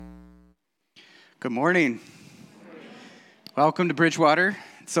Good morning. Welcome to Bridgewater.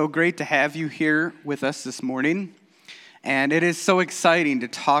 It's so great to have you here with us this morning. And it is so exciting to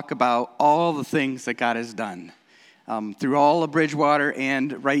talk about all the things that God has done through all of Bridgewater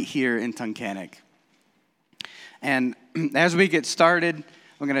and right here in Tunkhannock. And as we get started,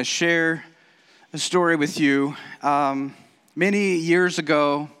 I'm going to share a story with you. Many years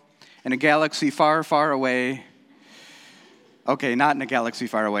ago, in a galaxy far, far away, okay, not in a galaxy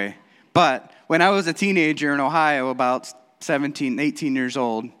far away, but when I was a teenager in Ohio, about 17, 18 years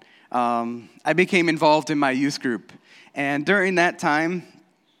old, I became involved in my youth group. And during that time,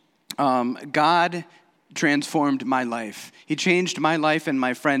 God transformed my life. He changed my life and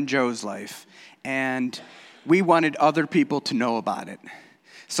my friend Joe's life. And we wanted other people to know about it.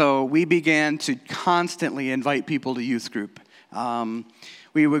 So we began to constantly invite people to youth group.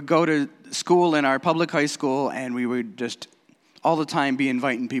 We would go to school in our public high school, and we would just all the time be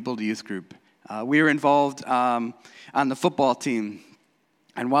inviting people to youth group. We were involved on the football team.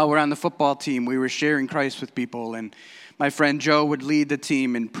 And while we're on the football team, we were sharing Christ with people. And my friend Joe would lead the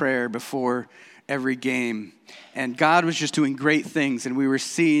team in prayer before every game. And God was just doing great things. And we were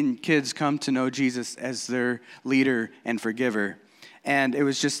seeing kids come to know Jesus as their leader and forgiver. And it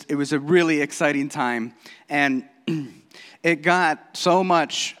was a really exciting time. And it got so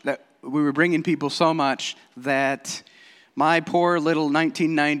much that we were bringing people so much that my poor little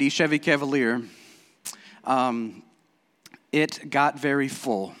 1990 Chevy Cavalier, it got very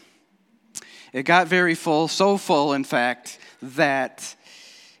full. It got very full, so full, in fact, that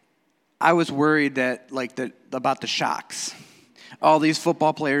I was worried about the shocks. All these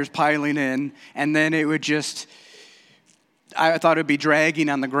football players piling in, and then it would I thought it would be dragging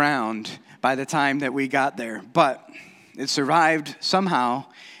on the ground by the time that we got there. But it survived somehow,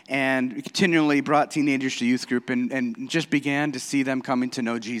 and we continually brought teenagers to youth group and just began to see them coming to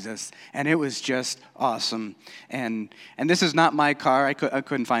know Jesus. And it was just awesome. And this is not my car. I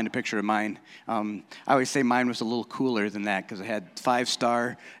couldn't find a picture of mine. I always say mine was a little cooler than that because it had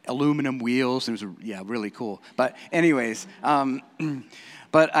 5-star aluminum wheels. It was, really cool. But anyways, but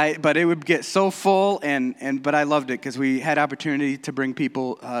it would get so full, but I loved it because we had opportunity to bring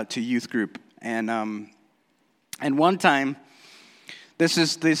people to youth group. And one time, this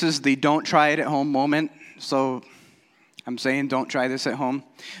is the don't try it at home moment. So I'm saying don't try this at home.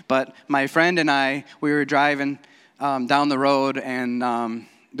 But my friend and I, we were driving down the road, and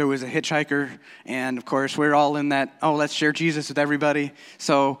there was a hitchhiker. And, of course, we're all in that, let's share Jesus with everybody.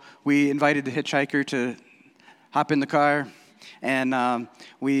 So we invited the hitchhiker to hop in the car. And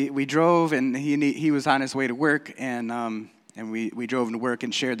we drove, and he was on his way to work, and we drove him to work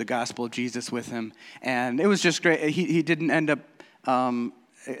and shared the gospel of Jesus with him. And it was just great. He didn't end up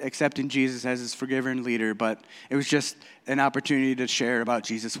accepting Jesus as his forgiver and leader, but it was just an opportunity to share about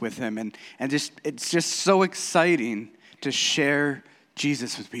Jesus with him. And it's just so exciting to share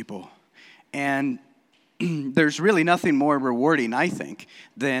Jesus with people. And there's really nothing more rewarding, I think,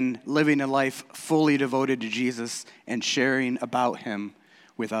 than living a life fully devoted to Jesus and sharing about him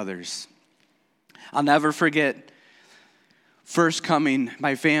with others. I'll never forget first coming,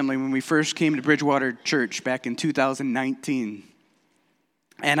 my family, when we first came to Bridgewater Church back in 2019.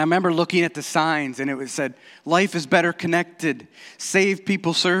 And I remember looking at the signs, and it said, life is better connected, save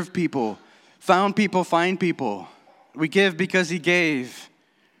people, serve people, found people, find people. We give because he gave.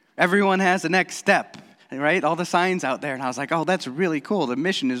 Everyone has a next step, right? All the signs out there. And I was like, that's really cool. The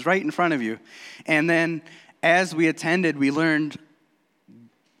mission is right in front of you. And then as we attended, we learned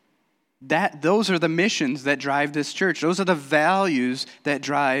that those are the missions that drive this church. Those are the values that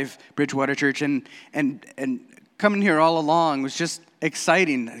drive Bridgewater Church. And coming here all along was just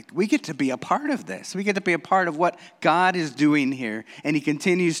exciting. We get to be a part of this. We get to be a part of what God is doing here. And he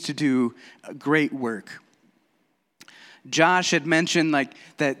continues to do great work. Josh had mentioned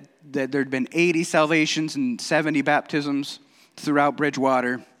that there'd been 80 salvations and 70 baptisms throughout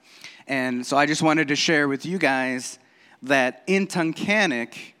Bridgewater. And so I just wanted to share with you guys that in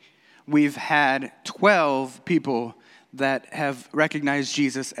Tunkhannock, we've had 12 people that have recognized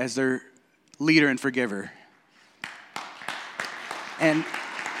Jesus as their leader and forgiver. And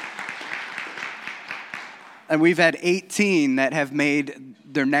we've had 18 that have made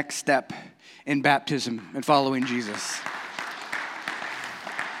their next step in baptism and following Jesus.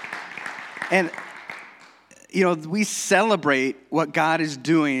 And, we celebrate what God is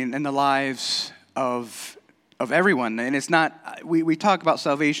doing in the lives of everyone. And it's not, we talk about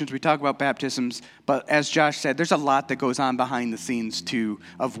salvations, we talk about baptisms, but as Josh said, there's a lot that goes on behind the scenes too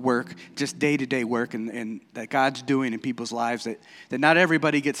of work, just day-to-day work and that God's doing in people's lives that not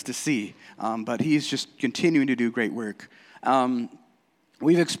everybody gets to see. But he's just continuing to do great work.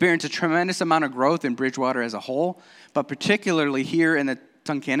 We've experienced a tremendous amount of growth in Bridgewater as a whole, but particularly here in the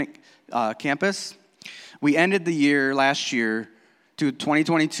Tunkhannock campus. We ended the year last year to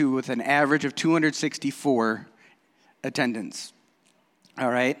 2022 with an average of 264 attendance.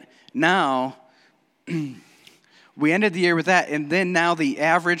 All right. Now, we ended the year with that, and then now the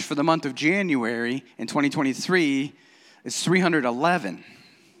average for the month of January in 2023 is 311.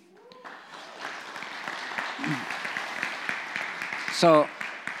 So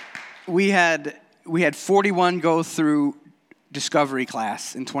we had 41 go through Discovery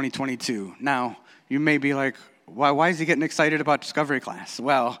class in 2022. Now, you may be like, why is he getting excited about Discovery class?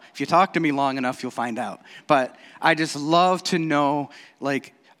 Well, if you talk to me long enough, you'll find out. But I just love to know,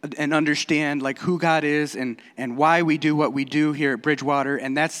 and understand, who God is and why we do what we do here at Bridgewater.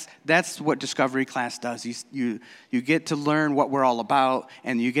 And that's what Discovery class does. You get to learn what we're all about,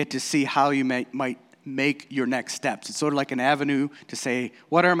 and you get to see how you might make your next steps. It's sort of like an avenue to say,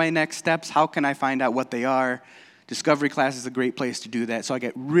 what are my next steps? How can I find out what they are? Discovery class is a great place to do that. So I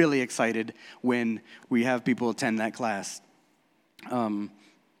get really excited when we have people attend that class. And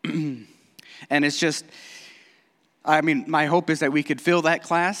it's just, my hope is that we could fill that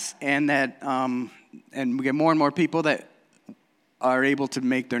class and that and we get more and more people that are able to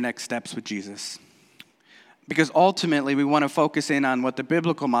make their next steps with Jesus. Because ultimately, we want to focus in on what the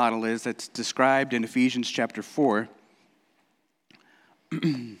biblical model is that's described in Ephesians chapter 4,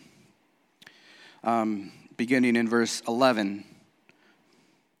 beginning in verse 11.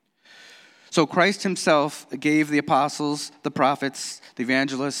 So Christ himself gave the apostles, the prophets, the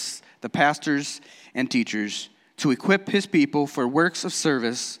evangelists, the pastors, and teachers to equip his people for works of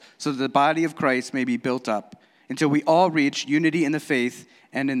service so that the body of Christ may be built up until we all reach unity in the faith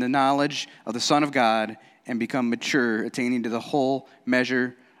and in the knowledge of the Son of God and become mature, attaining to the whole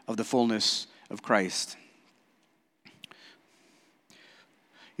measure of the fullness of Christ.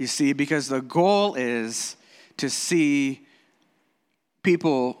 You see, because the goal is to see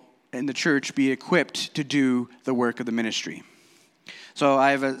people in the church be equipped to do the work of the ministry. So I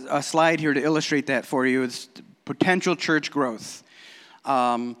have a slide here to illustrate that for you. It's potential church growth.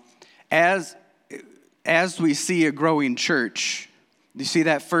 As we see a growing church, you see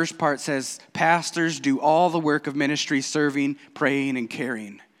that first part says, pastors do all the work of ministry, serving, praying, and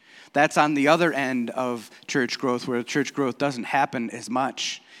caring. That's on the other end of church growth, where church growth doesn't happen as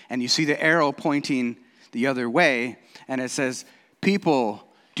much. And you see the arrow pointing the other way, and it says, people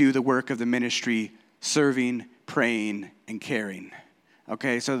do the work of the ministry, serving, praying, and caring.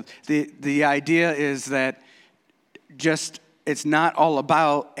 Okay, so the idea is that it's not all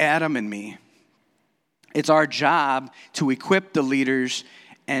about Adam and me. It's our job to equip the leaders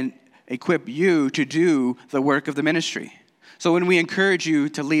and equip you to do the work of the ministry. So when we encourage you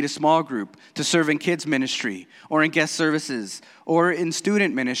to lead a small group, to serve in kids ministry, or in guest services, or in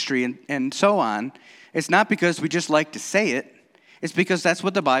student ministry, and so on, it's not because we just like to say it. It's because that's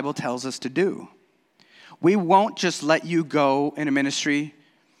what the Bible tells us to do. We won't just let you go in a ministry,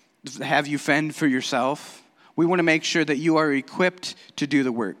 have you fend for yourself. We want to make sure that you are equipped to do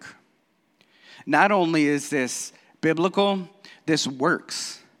the work. Not only is this biblical, this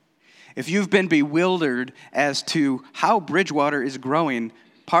works. If you've been bewildered as to how Bridgewater is growing,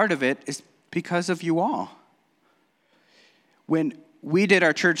 part of it is because of you all. When we did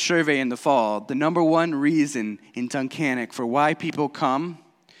our church survey in the fall, the number one reason in Tunkhannock for why people come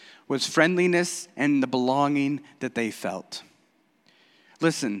was friendliness and the belonging that they felt.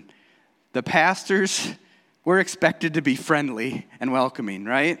 Listen, the pastors, we're expected to be friendly and welcoming,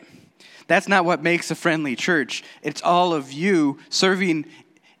 right? That's not what makes a friendly church. It's all of you serving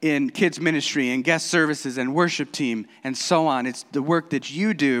in kids ministry and guest services and worship team and so on. It's the work that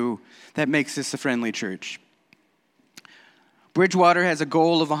you do that makes this a friendly church. Bridgewater has a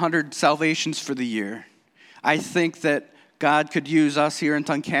goal of 100 salvations for the year. I think that God could use us here in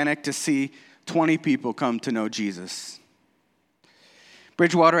Tunkhannock to see 20 people come to know Jesus.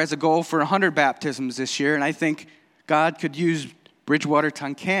 Bridgewater has a goal for 100 baptisms this year, and I think God could use Bridgewater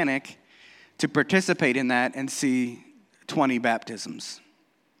Tunkhannock to participate in that and see 20 baptisms.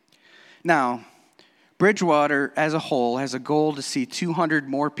 Now, Bridgewater as a whole has a goal to see 200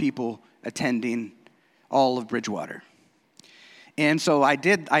 more people attending all of Bridgewater. And so I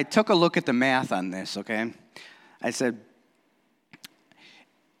took a look at the math on this, okay? I said,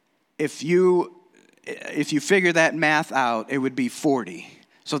 if you figure that math out, it would be 40.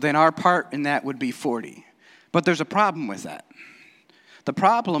 So then our part in that would be 40. But there's a problem with that. The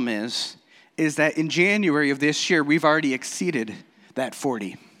problem is that in January of this year, we've already exceeded that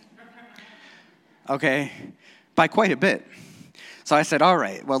 40. Okay? By quite a bit. So I said, all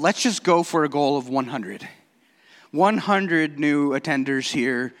right, well, let's just go for a goal of 100. 100 new attenders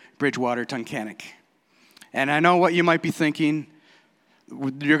here, Bridgewater, Tunkhannock. And I know what you might be thinking. You're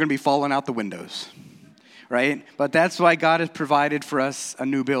going to be falling out the windows, right? But that's why God has provided for us a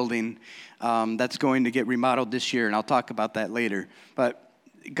new building that's going to get remodeled this year, and I'll talk about that later. But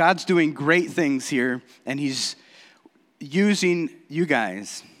God's doing great things here, and he's using you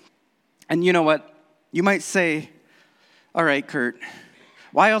guys. And you know what? You might say, all right, Kurt,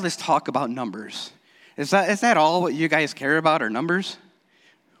 why all this talk about numbers? Is that all what you guys care about, are numbers?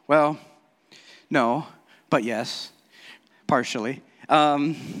 Well, no, but yes, partially.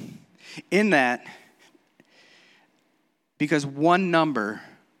 In that, because one number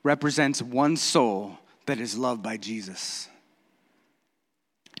represents one soul that is loved by Jesus.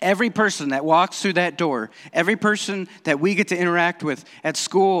 Every person that walks through that door, every person that we get to interact with at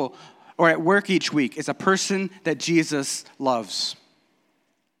school or at work each week is a person that Jesus loves.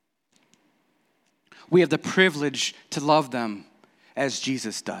 We have the privilege to love them as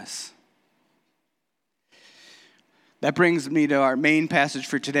Jesus does. That brings me to our main passage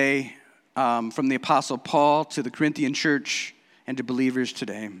for today, from the Apostle Paul to the Corinthian church and to believers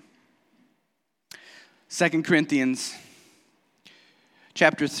today. 2 Corinthians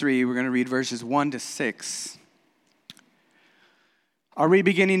chapter 3, we're going to read verses 1 to 6. Are we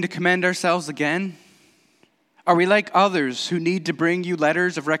beginning to commend ourselves again? Are we like others who need to bring you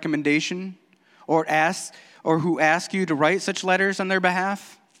letters of recommendation, or who ask you to write such letters on their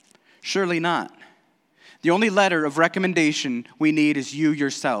behalf? Surely not. The only letter of recommendation we need is you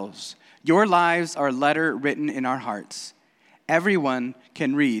yourselves. Your lives are a letter written in our hearts. Everyone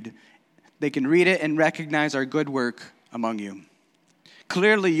can read. They can read it and recognize our good work among you.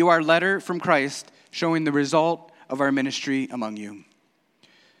 Clearly, you are a letter from Christ showing the result of our ministry among you.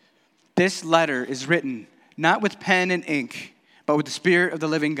 This letter is written not with pen and ink, but with the Spirit of the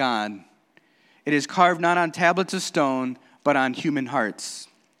living God. It is carved not on tablets of stone, but on human hearts.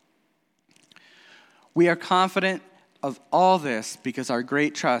 We are confident of all this because our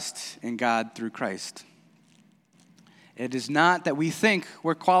great trust in God through Christ. It is not that we think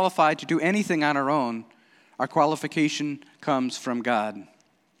we're qualified to do anything on our own. Our qualification comes from God.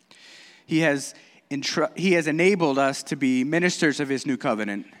 He has enabled us to be ministers of his new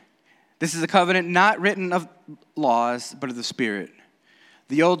covenant. This is a covenant not written of laws, but of the Spirit.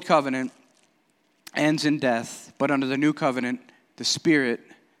 The old covenant ends in death, but under the new covenant, the Spirit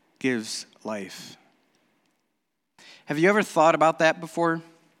gives life. Have you ever thought about that before?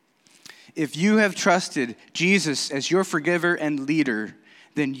 If you have trusted Jesus as your forgiver and leader,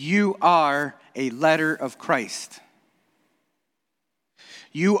 then you are a letter of Christ.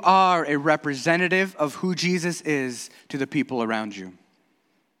 You are a representative of who Jesus is to the people around you.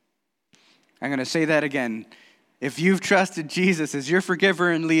 I'm going to say that again. If you've trusted Jesus as your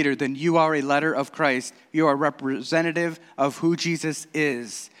forgiver and leader, then you are a letter of Christ. You are a representative of who Jesus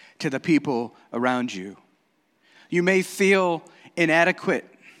is to the people around you. You may feel inadequate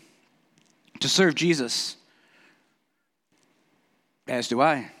to serve Jesus, as do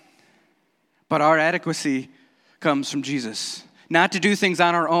I. But our adequacy comes from Jesus. Not to do things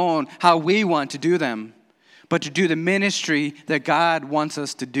on our own, how we want to do them, but to do the ministry that God wants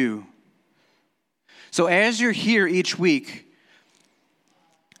us to do. So as you're here each week,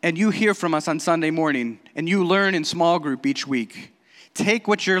 and you hear from us on Sunday morning, and you learn in small group each week, take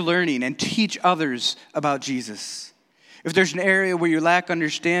what you're learning and teach others about Jesus. If there's an area where you lack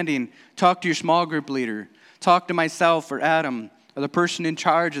understanding, talk to your small group leader. Talk to myself or Adam or the person in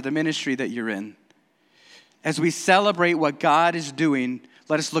charge of the ministry that you're in. As we celebrate what God is doing,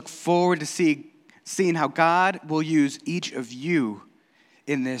 let us look forward to seeing how God will use each of you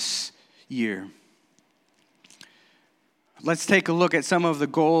in this year. Let's take a look at some of the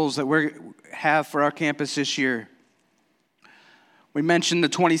goals that we have for our campus this year. We mentioned the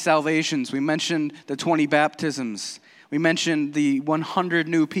 20 salvations. We mentioned the 20 baptisms. We mentioned the 100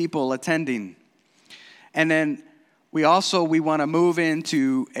 new people attending. And then we want to move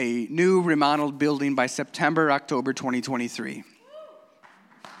into a new remodeled building by October 2023.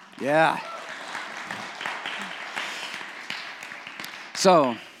 Yeah.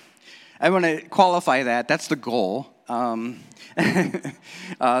 So I want to qualify that. That's the goal. Lots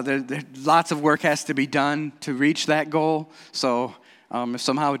of work has to be done to reach that goal. So if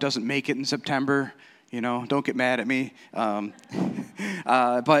somehow it doesn't make it in September, don't get mad at me. But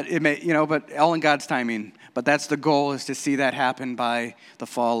it may, but all in God's timing. But that's the goal, is to see that happen by the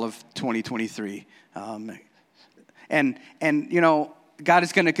fall of 2023. And God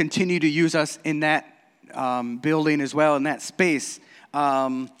is going to continue to use us in that building as well, in that space.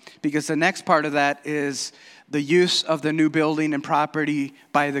 because the next part of that is the use of the new building and property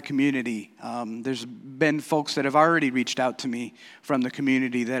by the community. There's been folks that have already reached out to me from the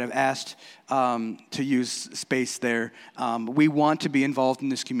community that have asked to use space there. We want to be involved in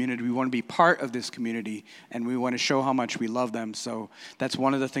this community. We want to be part of this community, and we want to show how much we love them. So that's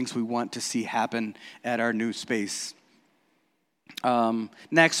one of the things we want to see happen at our new space.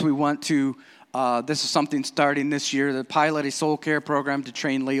 Next, we want to this is something starting this year, the pilot a soul care program to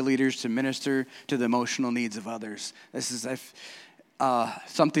train lay leaders to minister to the emotional needs of others. This is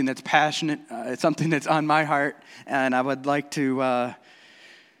something that's passionate. It's something that's on my heart, and I would like to,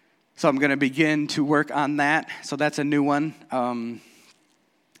 so I'm going to begin to work on that. So that's a new one.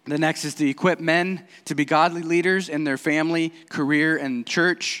 The next is to equip men to be godly leaders in their family, career, and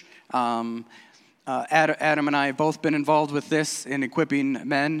church. Adam and I have both been involved with this in equipping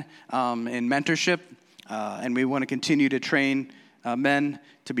men in mentorship, and we want to continue to train men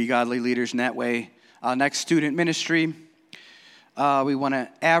to be godly leaders in that way. Next, student ministry. We want to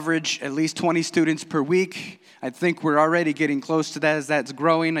average at least 20 students per week. I think we're already getting close to that as that's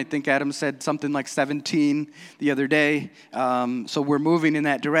growing. I think Adam said something like 17 the other day. So we're moving in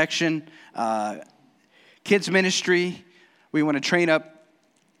that direction. Kids ministry. We want to train up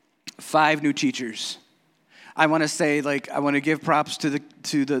 5 new teachers. I want to say, I want to give props to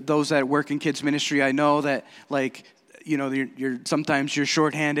those that work in kids ministry. I know that, you're sometimes you're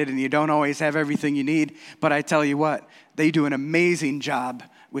shorthanded and you don't always have everything you need. But I tell you what, they do an amazing job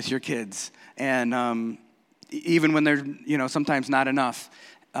with your kids, and even when they're sometimes not enough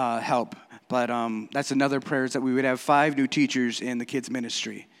help. But that's another prayer, is that we would have 5 new teachers in the kids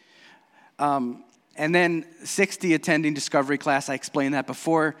ministry. And then 60 attending Discovery class. I explained that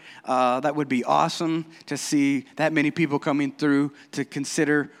before. That would be awesome to see that many people coming through to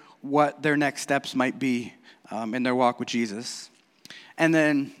consider what their next steps might be in their walk with Jesus. And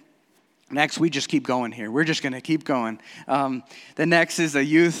then next, we just keep going here. We're just going to keep going. The next is a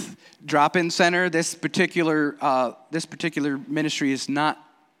youth drop-in center. This particular ministry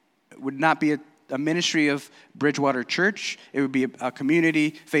would not be a ministry of Bridgewater Church. It would be a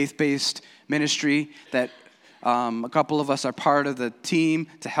community, faith-based ministry that a couple of us are part of the team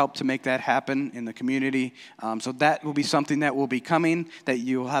to help to make that happen in the community. So that will be something that will be coming, that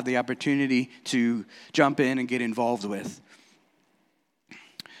you will have the opportunity to jump in and get involved with.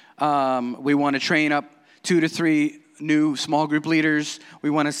 We want to train up 2 to 3 new small group leaders. We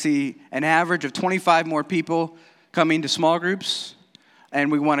want to see an average of 25 more people coming to small groups. And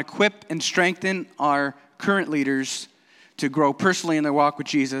we want to equip and strengthen our current leaders to grow personally in their walk with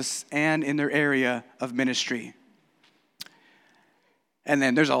Jesus and in their area of ministry. And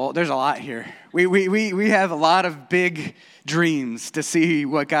then there's a lot here. We have a lot of big dreams to see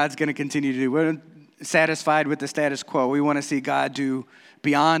what God's going to continue to do. We're not satisfied with the status quo. We want to see God do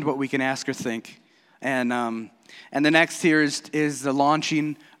beyond what we can ask or think. And the next here is the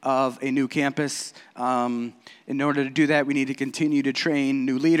launching of a new campus. In order to do that, we need to continue to train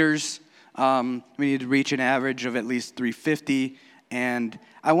new leaders. We need to reach an average of at least 350. And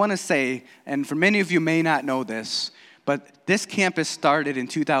I want to say, and for many of you may not know this, but this campus started in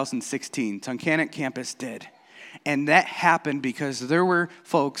 2016. Tunkhannock campus did. And that happened because there were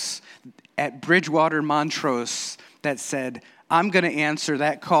folks at Bridgewater Montrose that said, I'm going to answer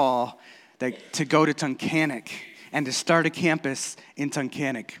that call to go to Tunkhannock and to start a campus in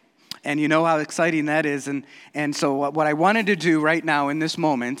Tunkhannock. And you know how exciting that is. And so what I wanted to do right now in this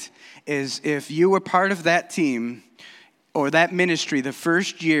moment is, if you were part of that team or that ministry the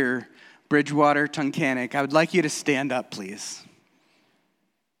first year, Bridgewater, Tunkhannock, I would like you to stand up, please.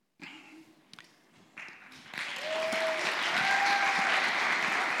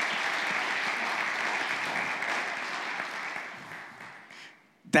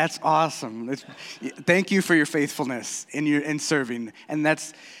 That's awesome. Thank you for your faithfulness in serving. And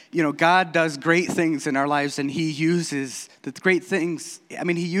that's, God does great things in our lives, and he uses the great things.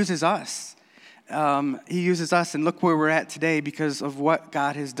 He uses us. He uses us, and look where we're at today because of what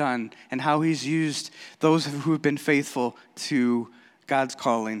God has done and how he's used those who have been faithful to God's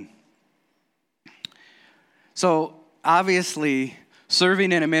calling. So, obviously,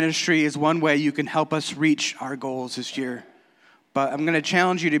 serving in a ministry is one way you can help us reach our goals this year. But I'm going to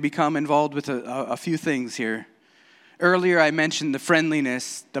challenge you to become involved with a few things here. Earlier, I mentioned the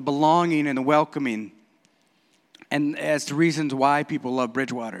friendliness, the belonging, and the welcoming, and as the reasons why people love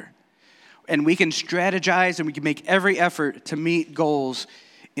Bridgewater. And we can strategize and we can make every effort to meet goals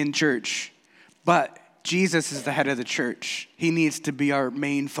in church. But Jesus is the head of the church. He needs to be our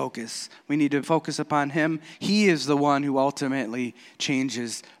main focus. We need to focus upon him. He is the one who ultimately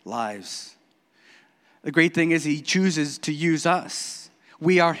changes lives. The great thing is he chooses to use us.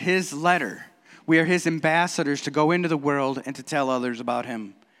 We are his letter. We are his ambassadors to go into the world and to tell others about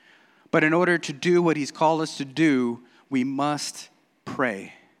him. But in order to do what he's called us to do, we must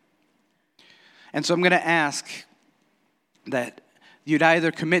pray. And so I'm going to ask that you'd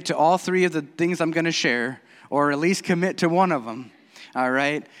either commit to all three of the things I'm going to share, or at least commit to one of them, all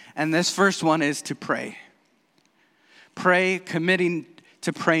right? And this first one is to pray. Pray, committing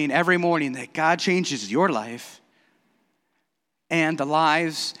to praying every morning that God changes your life and the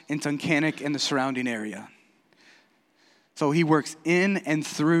lives in Tunkhannock and the surrounding area. So he works in and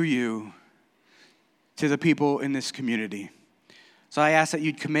through you to the people in this community. So I ask that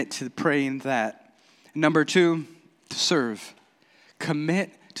you'd commit to praying that. Number 2, to serve.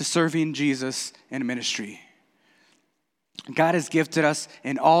 Commit to serving Jesus in ministry. God has gifted us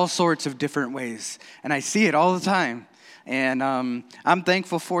in all sorts of different ways, and I see it all the time, and I'm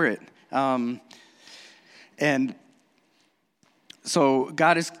thankful for it. And so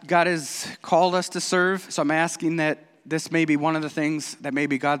God has called us to serve, so I'm asking that this may be one of the things that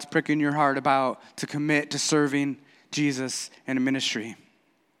maybe God's pricking your heart about, to commit to serving Jesus in a ministry.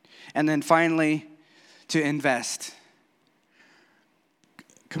 And then finally, to invest.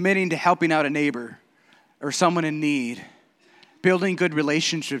 Committing to helping out a neighbor or someone in need. Building good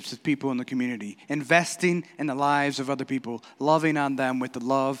relationships with people in the community. Investing in the lives of other people. Loving on them with the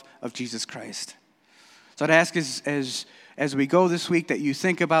love of Jesus Christ. So I'd ask as we go this week that you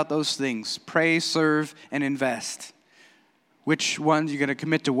think about those things. Pray, serve, and invest. Which ones you're going to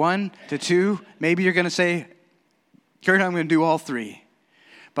commit to 1, to 2? Maybe you're going to say, Kurt, I'm going to do all 3.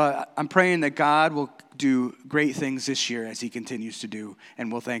 But I'm praying that God will do great things this year as he continues to do,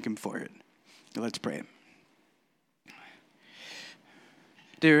 and we'll thank him for it. Let's pray.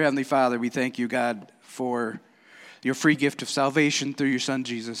 Dear Heavenly Father, we thank you, God, for your free gift of salvation through your Son,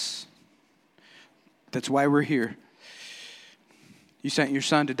 Jesus. That's why we're here. You sent your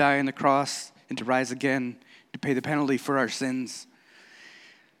Son to die on the cross and to rise again, to pay the penalty for our sins,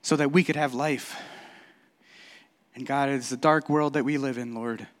 so that we could have life. And God, it's the dark world that we live in,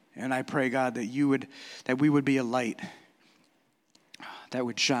 Lord. And I pray, God, that we would be a light that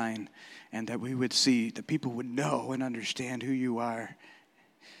would shine, and that we would see, that people would know and understand who you are,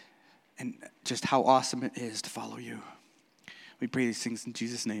 and just how awesome it is to follow you. We pray these things in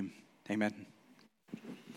Jesus' name. Amen.